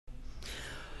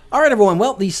Alright everyone,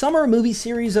 well, the summer movie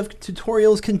series of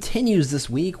tutorials continues this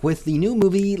week with the new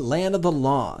movie Land of the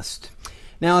Lost.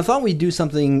 Now I thought we'd do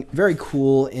something very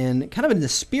cool in kind of in the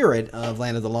spirit of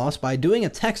Land of the Lost by doing a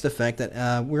text effect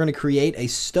that we're going to create a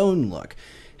stone look.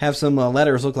 Have some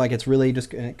letters look like it's really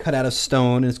just cut out of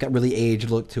stone and it's got really aged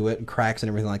look to it and cracks and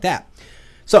everything like that.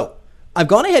 So I've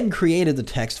gone ahead and created the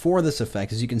text for this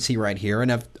effect, as you can see right here,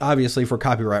 and I've obviously for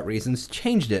copyright reasons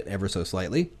changed it ever so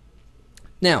slightly.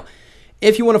 Now,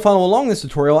 if you want to follow along this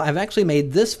tutorial, I've actually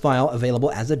made this file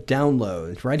available as a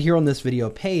download. Right here on this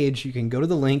video page, you can go to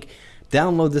the link,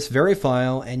 download this very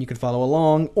file, and you can follow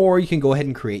along, or you can go ahead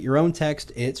and create your own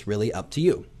text. It's really up to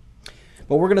you.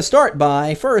 But we're going to start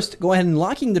by first go ahead and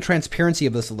locking the transparency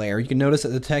of this layer. You can notice that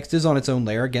the text is on its own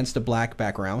layer against a black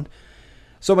background.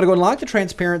 So I'm going to go and lock the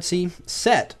transparency,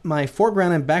 set my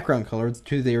foreground and background colors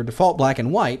to their default black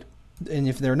and white, and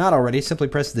if they're not already, simply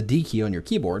press the D key on your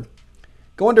keyboard.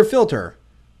 Go under Filter,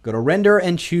 go to Render,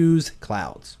 and choose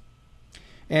Clouds.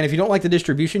 And if you don't like the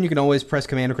distribution, you can always press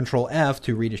Command or Control F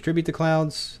to redistribute the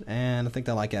clouds, and I think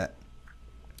I like it.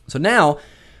 So now,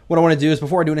 what I want to do is,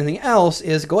 before I do anything else,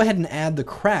 is go ahead and add the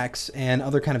cracks and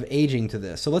other kind of aging to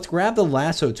this. So let's grab the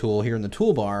lasso tool here in the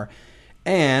toolbar,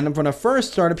 and I'm going to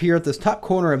first start up here at this top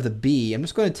corner of the B. I'm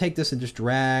just going to take this and just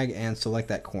drag and select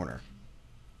that corner.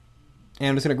 And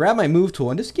I'm just going to grab my move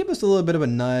tool and just give us a little bit of a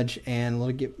nudge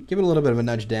and give it a little bit of a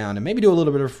nudge down, and maybe do a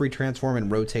little bit of a free transform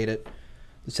and rotate it.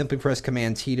 Just simply press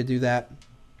Command T to do that.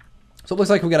 So it looks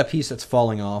like we've got a piece that's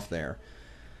falling off there.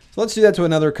 So let's do that to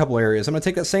another couple areas. I'm going to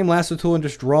take that same lasso tool and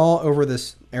just draw over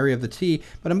this area of the T,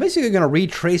 but I'm basically going to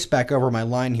retrace back over my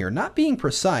line here, not being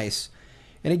precise.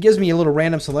 And it gives me a little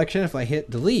random selection. If I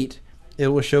hit delete, it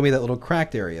will show me that little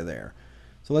cracked area there.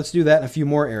 So let's do that in a few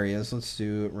more areas. Let's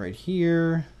do it right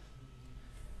here.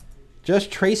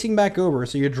 Just tracing back over.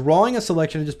 So you're drawing a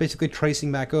selection and just basically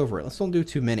tracing back over it. Let's don't do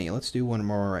too many. Let's do one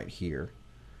more right here.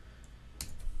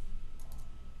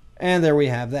 And there we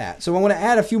have that. So I want to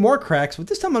add a few more cracks, but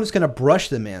this time I'm just going to brush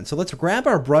them in. So let's grab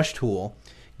our brush tool,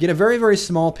 get a very, very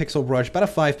small pixel brush, about a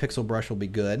 5 pixel brush will be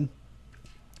good.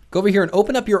 Go over here and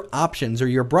open up your options or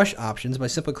your brush options by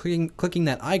simply clicking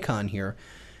that icon here.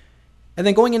 And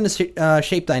then going into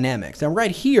Shape Dynamics. Now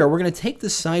right here, we're going to take the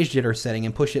size jitter setting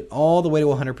and push it all the way to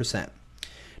 100%.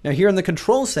 Now here in the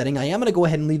control setting, I am going to go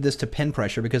ahead and leave this to pen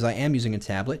pressure because I am using a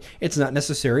tablet. It's not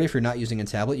necessary. If you're not using a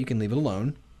tablet, you can leave it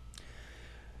alone.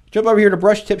 Jump over here to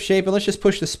brush tip shape, and let's just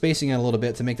push the spacing out a little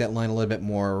bit to make that line a little bit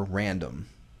more random.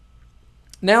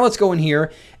 Now let's go in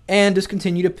here and just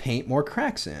continue to paint more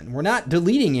cracks in. We're not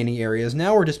deleting any areas.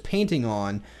 Now we're just painting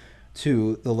on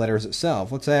to the letters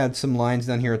itself. Let's add some lines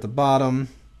down here at the bottom.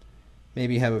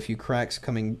 Maybe have a few cracks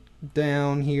coming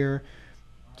down here,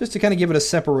 just to kind of give it a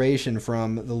separation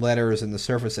from the letters and the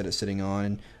surface that it's sitting on.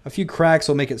 And a few cracks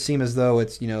will make it seem as though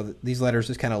it's, you know, these letters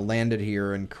just kind of landed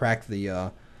here and cracked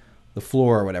the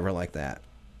floor or whatever like that.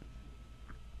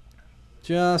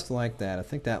 Just like that. I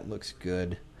think that looks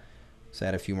good. Let's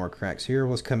add a few more cracks here.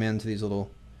 Let's come into these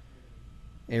little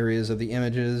areas of the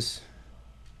images.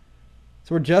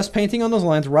 So we're just painting on those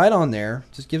lines right on there.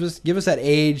 Just give us that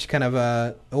aged kind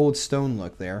of old stone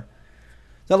look there.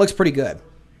 That looks pretty good.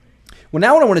 Well,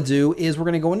 now what I want to do is we're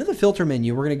going to go into the filter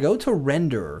menu. We're going to go to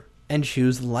Render and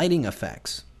choose Lighting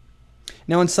Effects.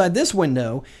 Now inside this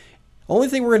window, only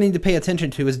thing we're going to need to pay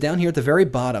attention to is down here at the very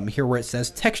bottom here where it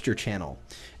says Texture Channel.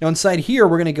 Now inside here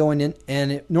we're going to go in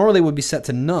and it normally would be set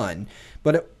to none,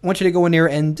 but I want you to go in there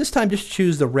and this time just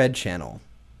choose the red channel.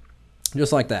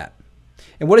 Just like that.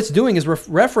 And what it's doing is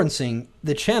referencing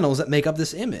the channels that make up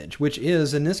this image, which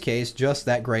is, in this case, just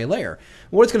that gray layer.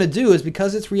 What it's going to do is,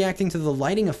 because it's reacting to the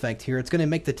lighting effect here, it's going to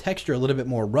make the texture a little bit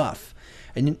more rough.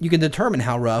 And you can determine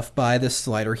how rough by this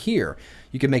slider here.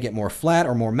 You can make it more flat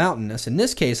or more mountainous. In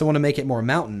this case, I want to make it more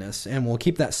mountainous, and we'll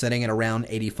keep that setting at around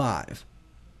 85.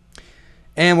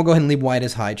 And we'll go ahead and leave white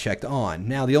as high checked on.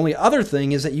 Now, the only other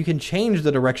thing is that you can change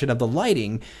the direction of the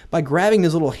lighting by grabbing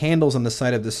these little handles on the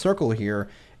side of the circle here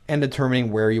and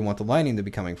determining where you want the lighting to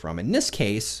be coming from. In this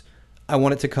case, I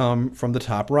want it to come from the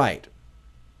top right.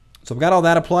 So I've got all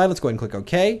that applied. Let's go ahead and click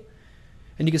OK.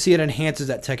 And you can see it enhances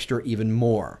that texture even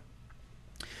more.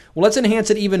 Well, let's enhance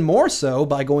it even more so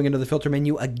by going into the filter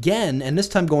menu again, and this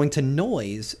time going to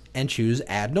Noise and choose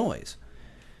Add Noise.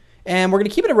 And we're going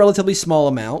to keep it a relatively small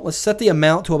amount. Let's set the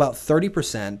amount to about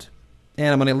 30%. And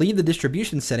I'm going to leave the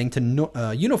distribution setting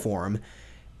to Uniform,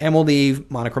 and we'll leave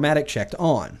Monochromatic checked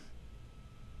on.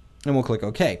 And we'll click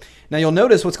OK. Now you'll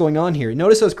notice what's going on here.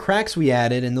 Notice those cracks we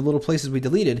added and the little places we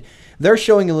deleted. They're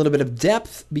showing a little bit of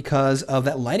depth because of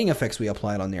that lighting effects we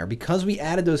applied on there. Because we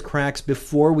added those cracks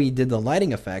before we did the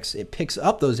lighting effects, it picks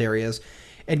up those areas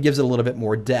and gives it a little bit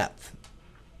more depth.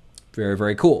 Very,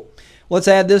 very cool. Let's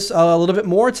add this a little bit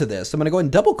more to this. I'm going to go ahead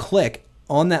and double click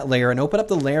on that layer and open up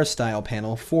the layer style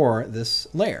panel for this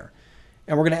layer.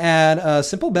 And we're going to add a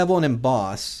simple bevel and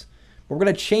emboss. We're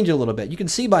going to change it a little bit. You can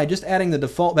see by just adding the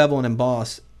default bevel and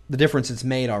emboss the difference it's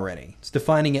made already. It's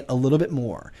defining it a little bit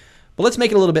more. But let's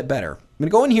make it a little bit better. I'm going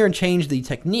to go in here and change the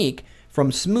technique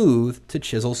from smooth to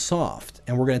chisel soft.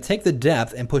 And we're going to take the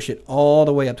depth and push it all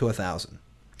the way up to 1000.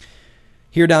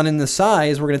 Here down in the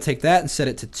size, we're going to take that and set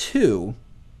it to 2.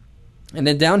 And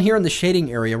then down here in the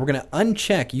shading area, we're going to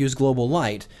uncheck Use Global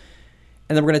Light.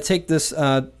 And then we're going to take this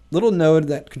little node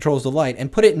that controls the light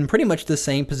and put it in pretty much the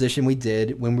same position we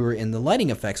did when we were in the lighting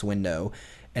effects window.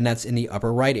 And that's in the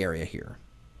upper right area here.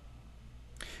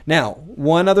 Now,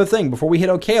 one other thing. Before we hit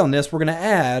OK on this, we're going to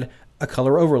add a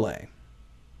color overlay.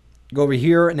 Go over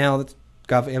here. Now, it's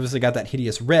obviously got that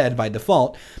hideous red by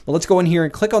default. But let's go in here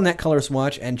and click on that color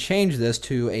swatch and change this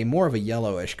to a more of a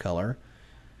yellowish color.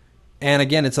 And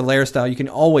again, it's a layer style. You can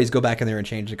always go back in there and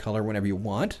change the color whenever you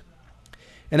want.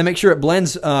 And to make sure it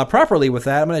blends properly with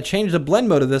that, I'm going to change the blend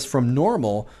mode of this from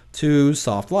normal to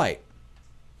soft light.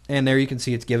 And there you can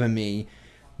see it's giving me,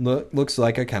 looks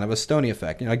like a kind of a stony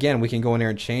effect. Again, we can go in there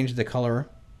and change the color,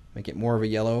 make it more of a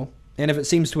yellow. And if it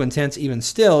seems too intense even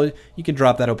still, you can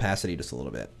drop that opacity just a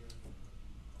little bit.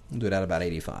 We'll do it at about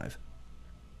 85.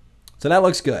 So that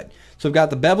looks good. So we've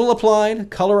got the bevel applied,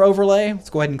 color overlay.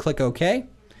 Let's go ahead and click OK.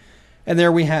 And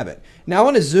there we have it. Now I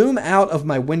want to zoom out of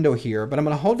my window here, but I'm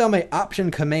going to hold down my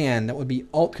Option Command, that would be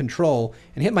Alt Control,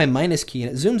 and hit my minus key,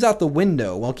 and it zooms out the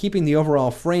window while keeping the overall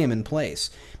frame in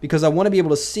place, because I want to be able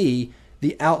to see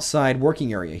the outside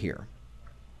working area here.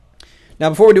 Now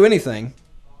before we do anything,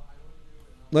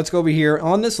 let's go over here.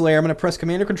 On this layer, I'm going to press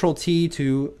Command or Control T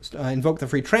to invoke the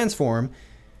free transform.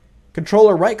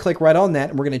 Controller right click right on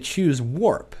that, and we're going to choose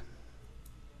Warp.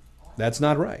 That's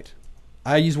not right.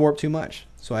 I use Warp too much.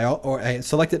 So I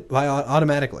select it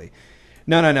automatically.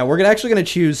 No. We're actually going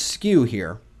to choose Skew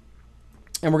here.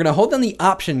 And we're going to hold down the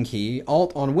Option key,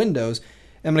 Alt on Windows.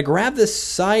 And I'm going to grab this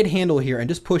side handle here and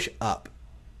just push up.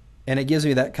 And it gives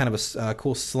me that kind of a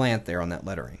cool slant there on that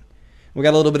lettering. We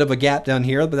got a little bit of a gap down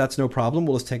here, but that's no problem.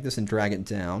 We'll just take this and drag it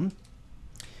down.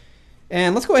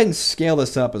 And let's go ahead and scale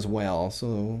this up as well,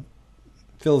 so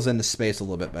it fills in the space a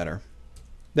little bit better.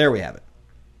 There we have it.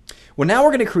 Well, now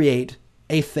we're going to create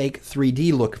a fake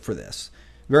 3D look for this.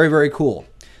 Very, very cool.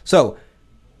 So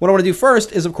what I want to do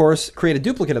first is, of course, create a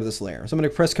duplicate of this layer. So I'm going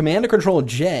to press Command or Control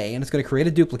J, and it's going to create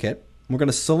a duplicate. We're going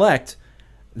to select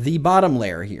the bottom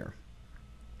layer here.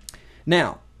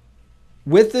 Now,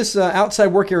 with this outside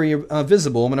work area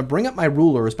visible, I'm going to bring up my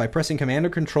rulers by pressing Command or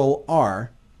Control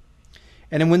R.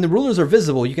 And then when the rulers are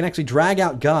visible, you can actually drag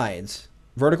out guides,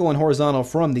 vertical and horizontal,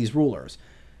 from these rulers.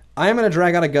 I am going to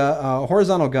drag out a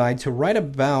horizontal guide to right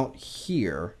about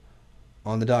here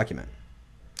on the document.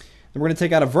 Then we're going to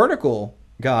take out a vertical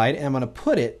guide and I'm going to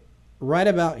put it right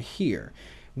about here.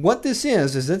 What this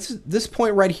is this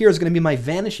point right here is going to be my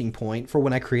vanishing point for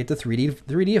when I create the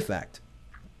 3D effect.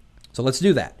 So let's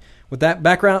do that. With that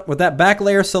back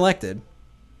layer selected,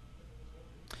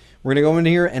 we're going to go into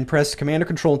here and press Command or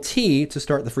Control T to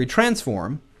start the free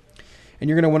transform. And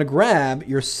you're going to want to grab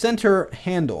your center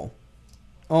handle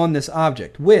on this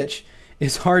object, which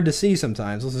is hard to see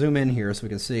sometimes. Let's zoom in here so we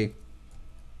can see.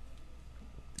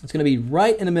 It's going to be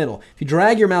right in the middle. If you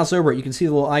drag your mouse over it, you can see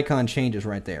the little icon changes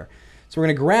right there. So we're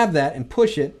going to grab that and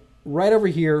push it right over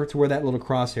here to where that little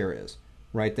crosshair is,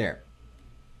 right there.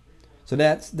 So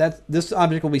this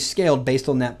object will be scaled based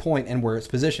on that point and where it's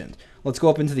positioned. Let's go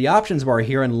up into the options bar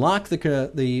here and lock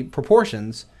the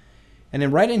proportions. And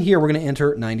then right in here, we're going to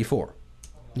enter 94.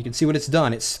 You can see what it's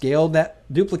done. It's scaled that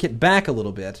duplicate back a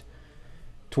little bit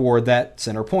toward that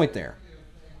center point there.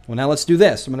 Well, now let's do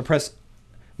this. I'm going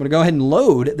to go ahead and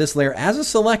load this layer as a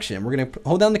selection. We're going to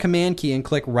hold down the Command key and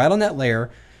click right on that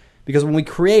layer, because when we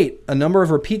create a number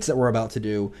of repeats that we're about to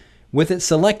do, with it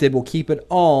selected, we'll keep it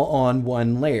all on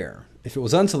one layer. If it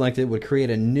was unselected, it would create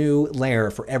a new layer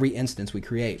for every instance we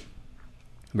create.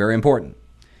 Very important.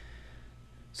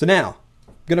 So now,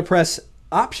 I'm going to press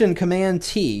Option Command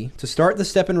T to start the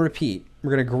step and repeat.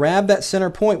 We're going to grab that center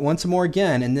point once more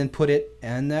again and then put it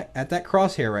at that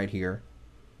crosshair right here.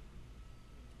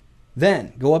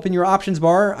 Then go up in your options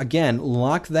bar, again,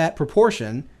 lock that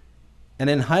proportion, and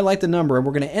then highlight the number, and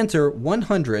we're going to enter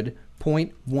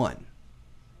 100.1.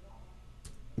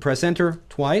 Press enter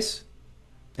twice,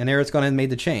 and there it's gone and made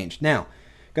the change. Now,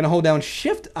 I'm going to hold down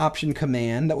Shift Option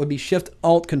Command, that would be Shift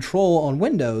Alt Control on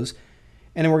Windows,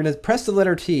 and then we're going to press the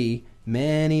letter T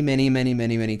many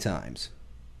times.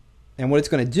 And what it's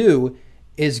going to do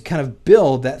is kind of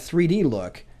build that 3D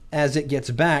look as it gets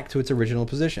back to its original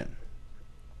position.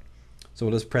 So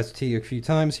we'll just press T a few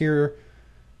times here,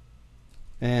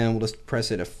 and we'll just press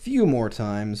it a few more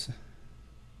times,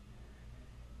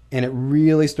 and it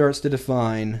really starts to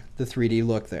define the 3D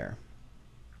look there.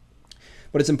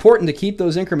 But it's important to keep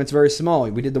those increments very small.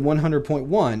 We did the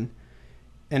 100.1,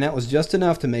 and that was just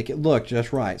enough to make it look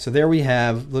just right. So there we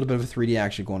have a little bit of a 3D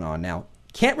action going on. Now,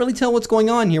 can't really tell what's going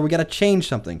on here. We got to change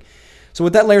something. So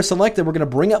with that layer selected, we're going to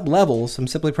bring up levels. I'm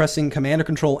simply pressing Command or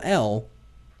Control L.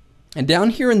 And down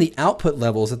here in the output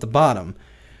levels at the bottom,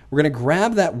 we're going to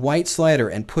grab that white slider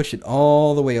and push it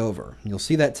all the way over. You'll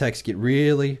see that text get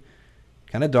really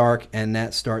kind of dark, and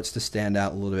that starts to stand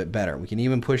out a little bit better. We can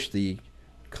even push the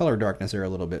color darkness there a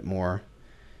little bit more.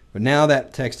 But now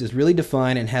that text is really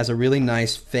defined and has a really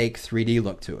nice fake 3D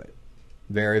look to it.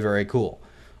 Very, very cool.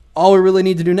 All we really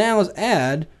need to do now is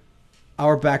add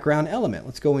our background element.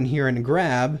 Let's go in here and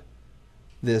grab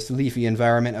this leafy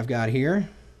environment I've got here.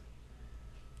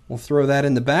 We'll throw that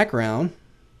in the background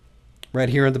right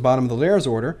here at the bottom of the layers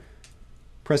order.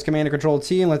 Press Command and Control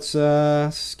T, and let's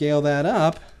scale that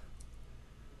up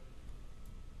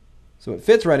so it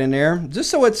fits right in there. Just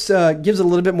so it gives it a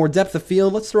little bit more depth of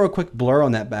field, let's throw a quick blur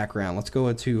on that background. Let's go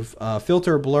into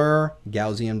Filter, Blur,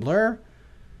 Gaussian Blur.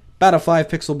 About a 5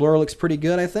 pixel blur looks pretty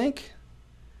good, I think.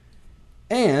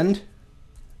 And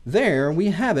there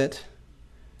we have it.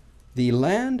 The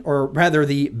Land, or rather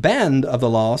the Band of the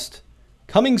Lost,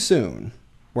 coming soon.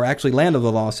 Where actually Land of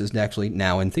the Lost is actually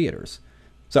now in theaters.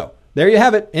 So there you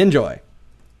have it. Enjoy.